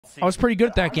I was pretty good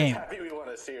at that game. I'm happy we won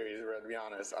a series, to be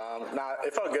honest.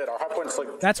 It felt good. Our hard points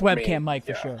look. That's webcam Mike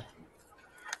for sure.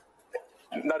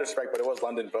 No disrespect, but it was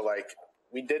London. But like,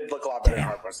 we did look a lot better in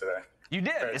hard points today. You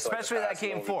did, especially that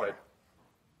game 4.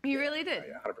 You really did.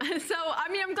 Yeah, so, I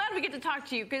mean, I'm glad we get to talk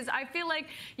to you because I feel like,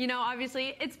 you know,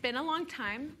 obviously it's been a long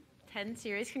time. 10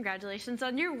 series. Congratulations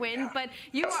on your win. But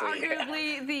you are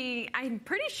arguably I'm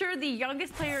pretty sure, the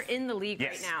youngest player in the league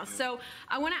right now. So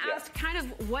I want to ask kind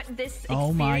of what this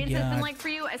experience has been like for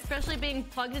you, especially being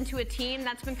plugged into a team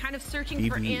that's been kind of searching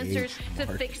for answers to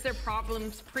fix their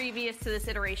problems previous to this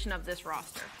iteration of this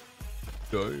roster.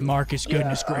 Marcus,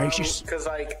 goodness gracious. Because,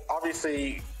 like,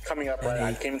 obviously, coming up, right,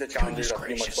 I came into Challengers, I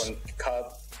pretty much won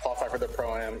Cup, qualified for the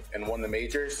Pro-Am, and won the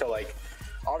Majors. So, like,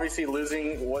 obviously,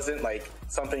 losing wasn't, like,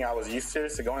 something I was used to.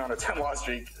 So, going on a 10-loss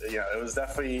streak, you know, it was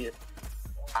definitely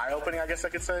eye-opening, I guess I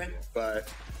could say. But,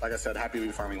 like I said, happy we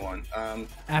finally won.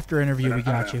 After interview, we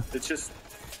got you. It's just,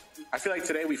 I feel like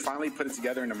today we finally put it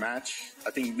together in a match.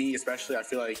 I think me, especially, I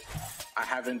feel like I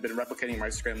haven't been replicating my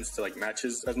scrims to, like,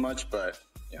 matches as much, but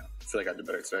yeah, I feel like I did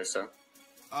better today, so.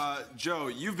 Joe,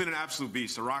 you've been an absolute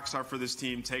beast, a rock star for this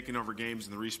team, taking over games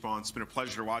in the respawn. It's been a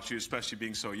pleasure to watch you, especially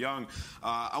being so young.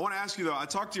 I want to ask you, though, I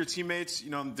talked to your teammates, you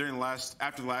know,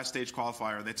 after the last stage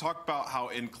qualifier. They talked about how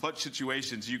in clutch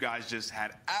situations, you guys just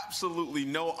had absolutely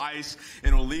no ice,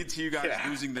 and it'll lead to you guys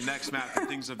losing the next map and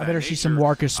things of that I better nature. see some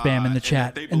Marcus spam in the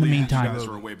chat in the meantime. You guys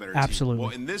are a way better Absolutely. team.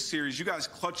 Well, in this series, you guys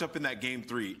clutch up in that game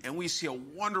 3, and we see a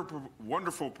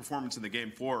wonderful performance in the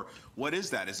game 4. What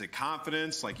is that? Is it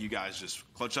confidence? Like you guys just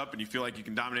clutch up and you feel like you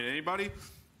can dominate anybody?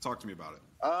 Talk to me about it.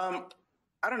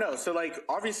 I don't know. So, like,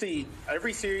 obviously,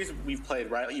 every series we've played,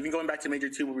 right? Like, even going back to Major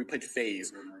 2 where we played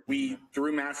FaZe, we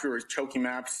threw maps, we were choking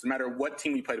maps. No matter what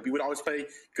team we played, we would always play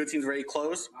good teams very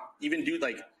close. Even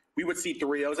we would see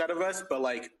 3-0s out of us, but,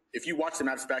 like, if you watch the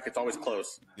maps back, it's always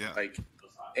close. Yeah. Like,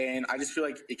 and I just feel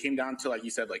like it came down to, like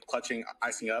you said, like, clutching,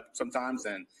 icing up sometimes,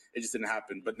 and it just didn't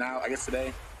happen. But now, I guess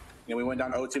today, you know, we went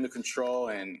down 0-2 to control,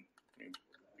 and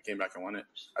we came back and won it.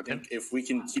 I think if we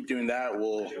can keep doing that,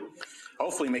 we'll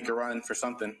hopefully make a run for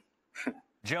something.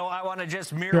 Joe, I want to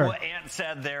just mirror what Ant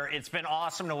said there. It's been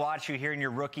awesome to watch you here in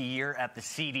your rookie year at the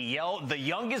CDL, the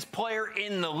youngest player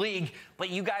in the league, but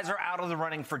you guys are out of the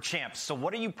running for champs. So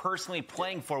what are you personally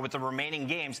playing for with the remaining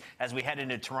games as we head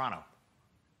into Toronto?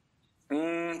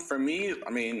 For me, I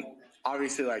mean,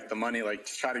 obviously, like, the money, like,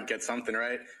 to try to get something,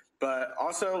 right? But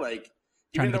also, like,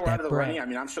 even though we're out of the running, I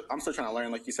mean, I'm still trying to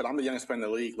learn. Like you said, I'm the youngest player in the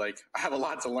league. Like, I have a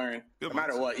lot to learn, no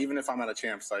matter what, even if I'm out of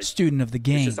champs. Like, student of the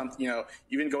game. It's just something, you know,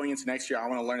 even going into next year, I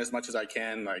want to learn as much as I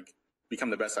can, like, become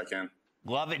the best I can.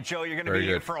 Love it, Joe. You're going to be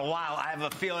here for a while. I have a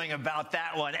feeling about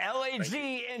that one. LAG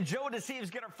and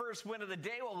JoeDeceives get our first win of the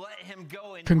day. We'll let him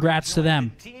go. Congrats to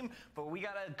them. Team, but we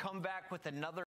got to come back with another.